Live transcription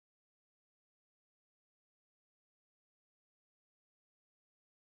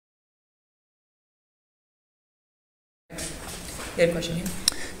You had a question here?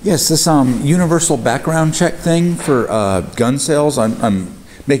 Yes, this universal background check thing for gun sales, I'm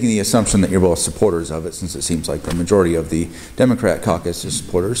making the assumption that you're both supporters of it, since it seems like the majority of the Democrat caucus is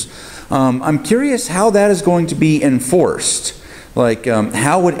supporters. I'm curious how that is going to be enforced. Like,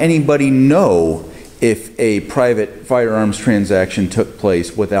 how would anybody know if a private firearms transaction took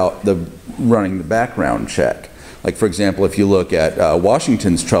place without running the background check? Like, for example, if you look at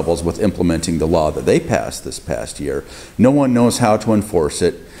Washington's troubles with implementing the law that they passed this past year, no one knows how to enforce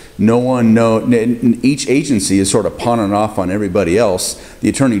it. No one each agency is sort of pawning off on everybody else. The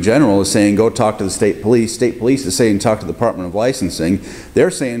Attorney General is saying, go talk to the state police. State police is saying, talk to the Department of Licensing.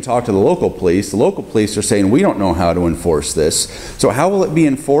 They're saying, talk to the local police. The local police are saying, we don't know how to enforce this. So how will it be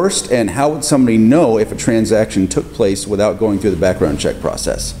enforced, and how would somebody know if a transaction took place without going through the background check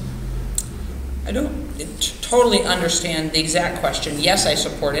process? I don't totally understand the exact question. Yes, I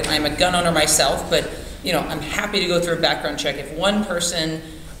support it. I'm a gun owner myself, but I'm happy to go through a background check. If one person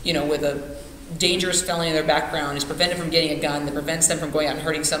with a dangerous felony in their background is prevented from getting a gun that prevents them from going out and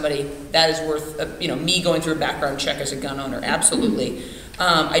hurting somebody, that is worth, me going through a background check as a gun owner. Absolutely.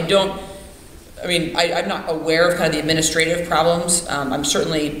 I'm not aware of kind of the administrative problems. I'm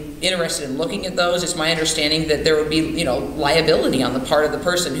certainly interested in looking at those. It's my understanding that there would be, liability on the part of the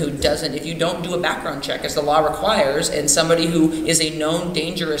person who doesn't, if you don't do a background check as the law requires, and somebody who is a known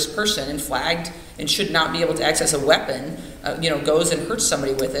dangerous person and flagged and should not be able to access a weapon, goes and hurts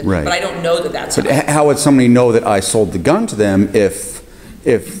somebody with it. Right. But I don't know that that's. But how would somebody know that I sold the gun to them if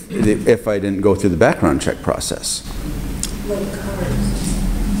I didn't go through the background check process?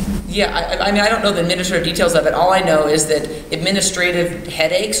 Yeah, I don't know the administrative details of it. All I know is that administrative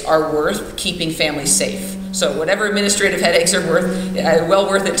headaches are worth keeping families safe. So whatever administrative headaches are well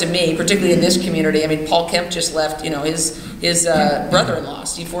worth it to me, particularly in this community. I mean, Paul Kemp just left, his brother-in-law,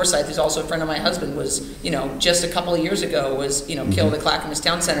 Steve Forsythe, who's also a friend of my husband, was, just a couple of years ago was, killed at Clackamas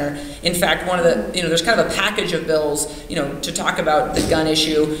Town Center. In fact, one of the, there's kind of a package of bills, to talk about the gun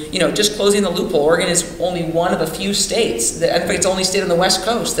issue, just closing the loophole. Oregon is only one of a few states, I think it's the only state on the West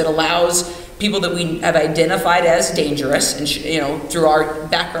Coast that allows people that we have identified as dangerous, and through our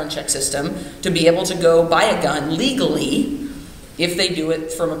background check system, to be able to go buy a gun legally if they do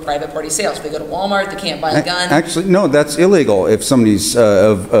it from a private party sale. So if they go to Walmart, they can't buy a gun. Actually, no, that's illegal. If somebody's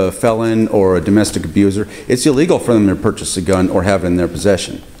a felon or a domestic abuser, it's illegal for them to purchase a gun or have it in their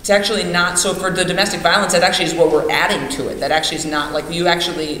possession. It's actually not. So for the domestic violence, that actually is what we're adding to it. That actually is not like you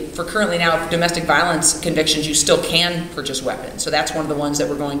actually, for currently now, for domestic violence convictions, you still can purchase weapons. So that's one of the ones that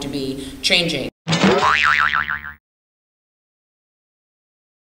we're going to be changing.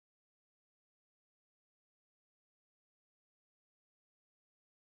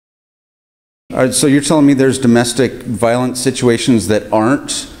 So you're telling me there's domestic violence situations that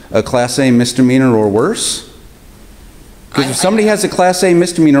aren't a Class A misdemeanor or worse? Because if somebody has a Class A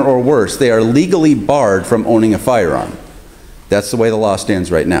misdemeanor or worse, they are legally barred from owning a firearm. That's the way the law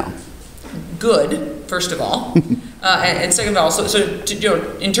stands right now. Good, first of all. And second of all,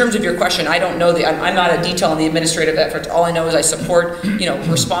 in terms of your question, I don't know I'm not a detail on the administrative efforts. All I know is I support,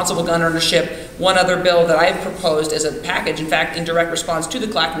 responsible gun ownership. One other bill that I've proposed as a package, in fact, in direct response to the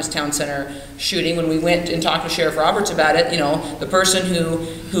Clackamas Town Center shooting, when we went and talked with Sheriff Roberts about it, the person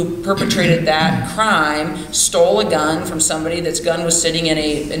who perpetrated that crime stole a gun from somebody that's gun was sitting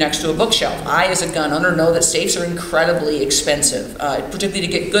in next to a bookshelf. I, as a gun owner, know that safes are incredibly expensive, particularly to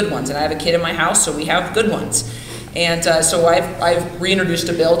get good ones. And I have a kid in my house, so we have good ones. And so I've reintroduced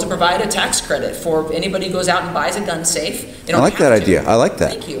a bill to provide a tax credit for anybody who goes out and buys a gun safe. I like that idea. I like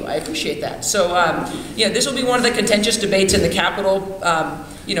that. Thank you. I appreciate that. So, this will be one of the contentious debates in the Capitol.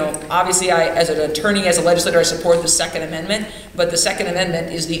 Obviously, as an attorney, as a legislator, I support the Second Amendment, but the Second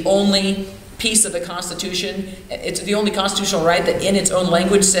Amendment is the only piece of the Constitution. It's the only constitutional right that in its own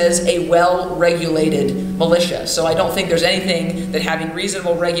language says a well-regulated militia. So I don't think there's anything that having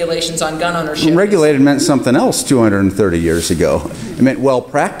reasonable regulations on gun ownership. Regulated meant something else 230 years ago. It meant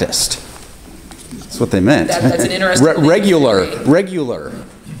well-practiced. That's what they meant. That's an interesting regular.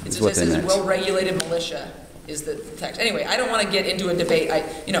 It's what they meant. Well-regulated militia is the text. Anyway, I don't want to get into a debate.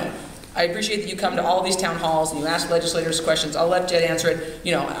 I appreciate that you come to all of these town halls and you ask legislators questions. I'll let Jed answer it.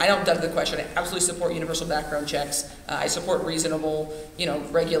 I don't duck the question. I absolutely support universal background checks. I support reasonable,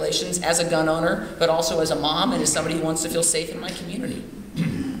 regulations as a gun owner, but also as a mom and as somebody who wants to feel safe in my community.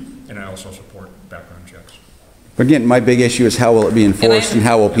 And I also support background checks. But again, my big issue is how will it be enforced and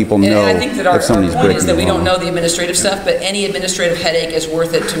how will people know I think that our somebody's breaking the law. point is that we don't know the administrative stuff, but any administrative headache is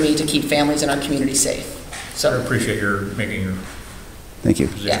worth it to me to keep families in our community safe. So I appreciate your making your Thank you.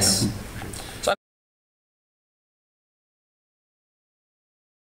 Yes.